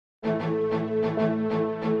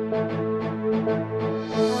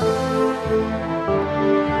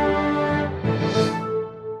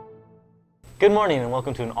Good morning and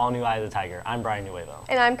welcome to an all-new Eye of the Tiger. I'm Brian Nuevo.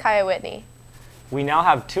 And I'm Kaya Whitney. We now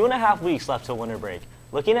have 2.5 weeks left till winter break.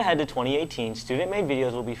 Looking ahead to 2018, student-made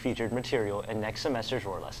videos will be featured material in next semester's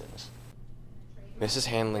roar lessons. Mrs.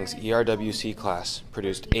 Handling's ERWC class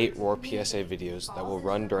produced 8 roar PSA videos that will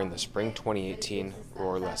run during the spring 2018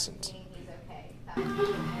 roar lessons.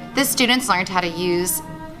 The students learned how to use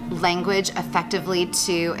language effectively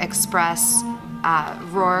to express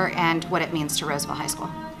roar and what it means to Roseville High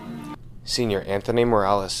School. Senior Anthony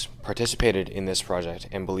Morales participated in this project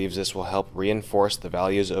and believes this will help reinforce the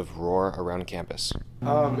values of roar around campus.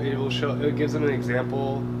 It gives them an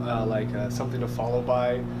example, something to follow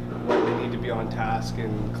by when they need to be on task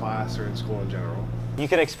in class or in school in general. You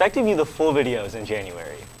can expect to view the full videos in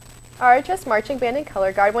January. RHS Marching Band and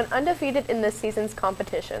Colorguard went undefeated in this season's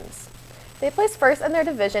competitions. They placed first in their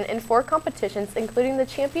division in 4 competitions, including the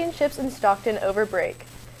championships in Stockton over break.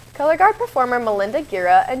 Colorguard performer Melinda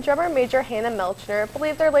Gira and drummer Major Hannah Melchner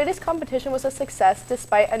believe their latest competition was a success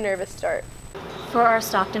despite a nervous start. For our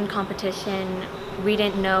Stockton competition, we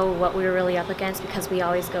didn't know what we were really up against because we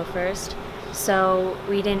always go first. So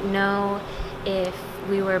we didn't know if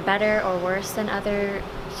we were better or worse than other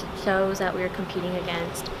shows that we were competing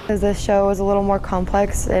against. This show was a little more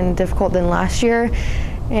complex and difficult than last year,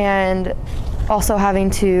 and also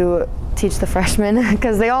having to teach the freshmen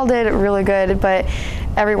because they all did really good, but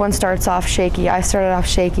everyone starts off shaky. I started off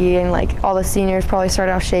shaky, and all the seniors probably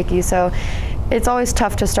started off shaky, so it's always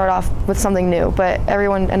tough to start off with something new, but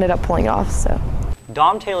everyone ended up pulling it off. So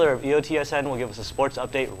Dom Taylor of EOTSN will give us a sports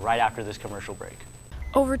update right after this commercial break.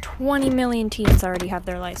 Over 20 million teens already have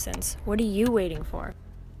their license. What are you waiting for?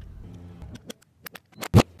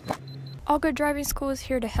 All Good Driving School is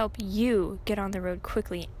here to help you get on the road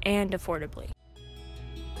quickly and affordably.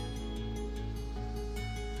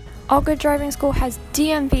 All Good Driving School has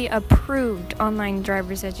DMV-approved online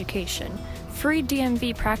driver's education, free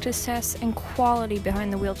DMV practice tests, and quality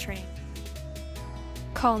behind-the-wheel training.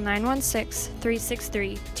 Call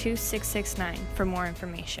 916-363-2669 for more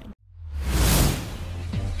information.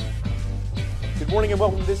 Good morning and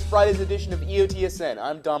welcome to this Friday's edition of EOTSN.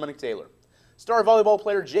 I'm Dominic Taylor. Star volleyball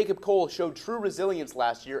player Jacob Cole showed true resilience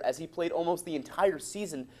last year as he played almost the entire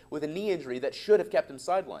season with a knee injury that should have kept him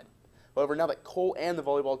sidelined. However, now that Cole and the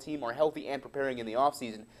volleyball team are healthy and preparing in the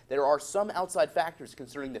offseason, there are some outside factors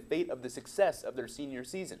concerning the fate of the success of their senior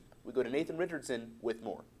season. We go to Nathan Richardson with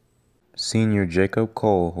more. Senior Jacob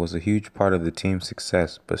Cole was a huge part of the team's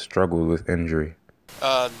success, but struggled with injury.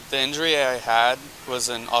 The injury I had was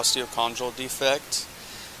an osteochondral defect,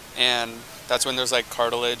 and that's when there's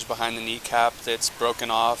cartilage behind the kneecap that's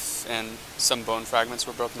broken off, and some bone fragments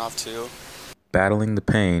were broken off too. Battling the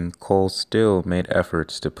pain, Cole still made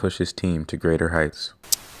efforts to push his team to greater heights.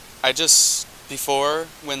 Before,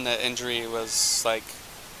 when the injury was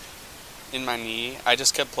in my knee, I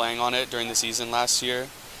just kept playing on it during the season last year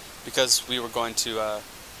because we were going to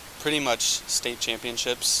pretty much state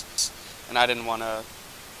championships, and I didn't want to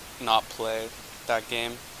not play that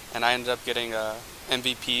game. And I ended up getting a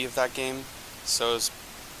MVP of that game, so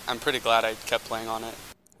I'm pretty glad I kept playing on it.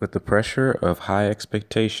 With the pressure of high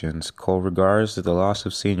expectations, Cole regards that the loss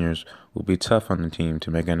of seniors will be tough on the team to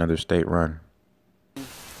make another state run.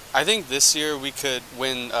 I think this year we could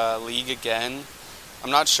win league again. I'm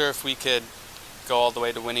not sure if we could go all the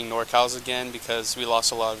way to winning NorCals again because we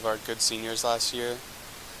lost a lot of our good seniors last year.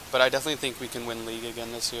 But I definitely think we can win league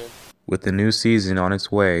again this year. With the new season on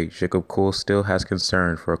its way, Jacob Cole still has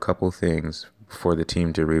concern for a couple things for the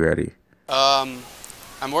team to be ready.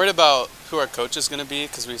 I'm worried about who our coach is going to be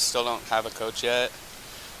because we still don't have a coach yet.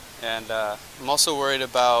 And I'm also worried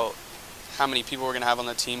about how many people we're going to have on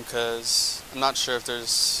the team because I'm not sure if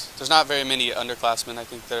there's not very many underclassmen I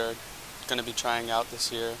think that are going to be trying out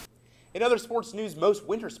this year. In other sports news, most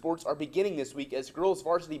winter sports are beginning this week as girls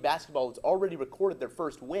varsity basketball has already recorded their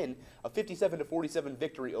first win, a 57-47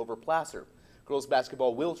 victory over Placer. Girls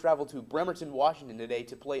basketball will travel to Bremerton, Washington today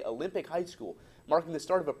to play Olympic High School, marking the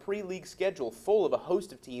start of a pre-league schedule full of a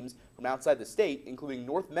host of teams from outside the state, including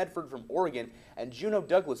North Medford from Oregon and Juneau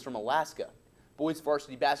Douglas from Alaska. Boys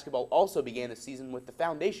varsity basketball also began the season with the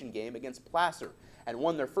foundation game against Placer and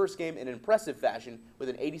won their first game in impressive fashion with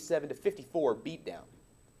an 87-54 beatdown.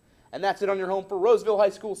 And that's it on your home for Roseville High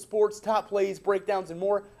School sports, top plays, breakdowns, and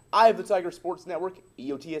more. Eye of the Tiger Sports Network,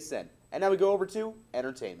 EOTSN. And now we go over to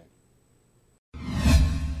entertainment.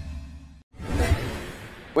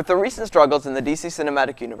 With the recent struggles in the DC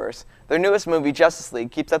cinematic universe, their newest movie, Justice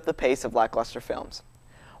League, keeps up the pace of lackluster films.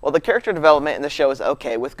 While the character development in the show is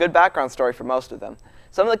okay, with good background story for most of them,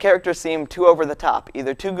 some of the characters seem too over the top,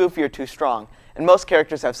 either too goofy or too strong, and most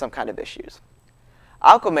characters have some kind of issues.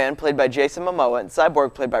 Aquaman, played by Jason Momoa, and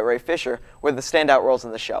Cyborg, played by Ray Fisher, were the standout roles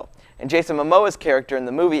in the show. And Jason Momoa's character in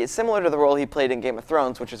the movie is similar to the role he played in Game of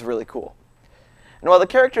Thrones, which is really cool. And while the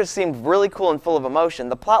characters seemed really cool and full of emotion,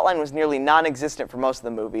 the plotline was nearly non-existent for most of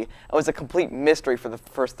the movie and was a complete mystery for the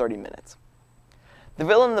first 30 minutes. The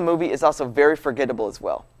villain in the movie is also very forgettable as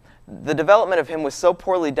well. The development of him was so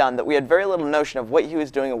poorly done that we had very little notion of what he was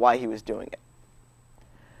doing and why he was doing it.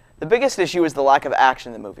 The biggest issue is the lack of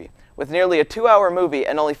action in the movie, with nearly a 2-hour movie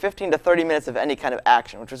and only 15 to 30 minutes of any kind of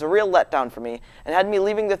action, which was a real letdown for me and had me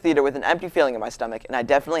leaving the theater with an empty feeling in my stomach, and I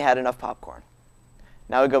definitely had enough popcorn.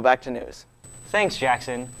 Now we go back to news. Thanks,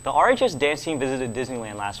 Jackson. The RHS Dance Team visited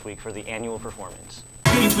Disneyland last week for the annual performance.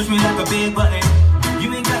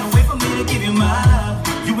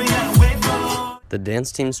 The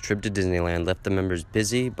dance team's trip to Disneyland left the members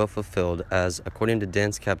busy but fulfilled as, according to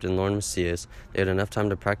dance captain Lauren Macias, they had enough time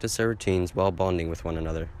to practice their routines while bonding with one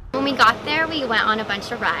another. When we got there, we went on a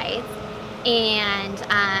bunch of rides and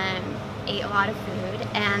ate a lot of food.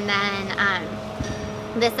 And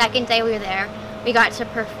then the second day we were there, we got to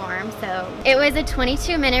perform. So it was a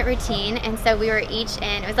 22-minute routine, and so we were each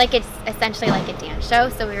in, it's essentially like a dance show,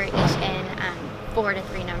 so we were each in 4 to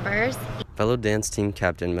 3 numbers. Fellow dance team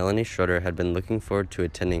captain Melanie Schroeder had been looking forward to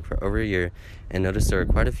attending for over a year and noticed there were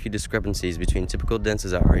quite a few discrepancies between typical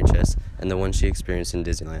dances at RHS and the ones she experienced in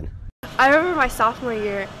Disneyland. I remember my sophomore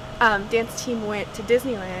year, dance team went to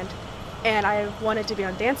Disneyland, and I wanted to be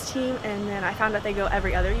on dance team, and then I found out they go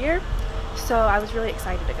every other year, so I was really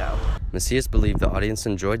excited to go. Macias believed the audience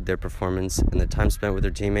enjoyed their performance and the time spent with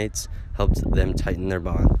their teammates helped them tighten their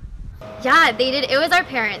bond. Yeah, they did. It was our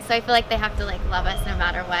parents, so I feel like they have to love us no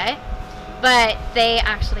matter what. But they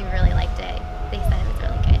actually really liked it. They said it was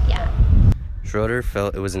really good, yeah. Schroeder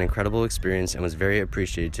felt it was an incredible experience and was very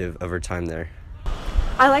appreciative of her time there.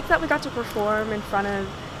 I like that we got to perform in front of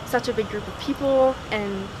such a big group of people,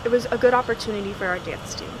 and it was a good opportunity for our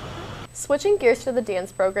dance team. Switching gears to the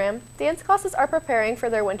dance program, dance classes are preparing for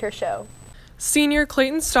their winter show. Senior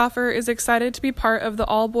Clayton Stauffer is excited to be part of the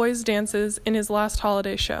all-boys dances in his last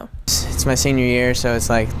holiday show. It's my senior year, so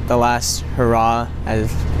it's like the last hurrah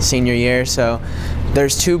of senior year. So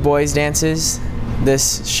there's 2 boys dances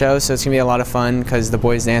this show, so it's going to be a lot of fun because the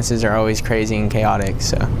boys dances are always crazy and chaotic.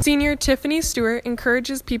 So Senior Tiffany Stewart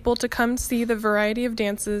encourages people to come see the variety of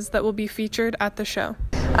dances that will be featured at the show.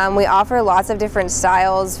 We offer lots of different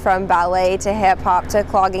styles, from ballet to hip-hop to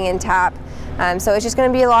clogging and tap. So it's just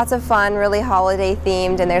going to be lots of fun, really holiday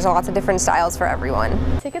themed, and there's lots of different styles for everyone.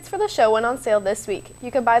 Tickets for the show went on sale this week.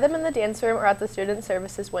 You can buy them in the dance room or at the student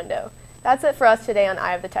services window. That's it for us today on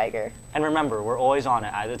Eye of the Tiger. And remember, we're always on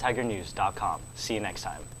at eyethetigernews.com. See you next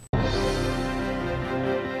time.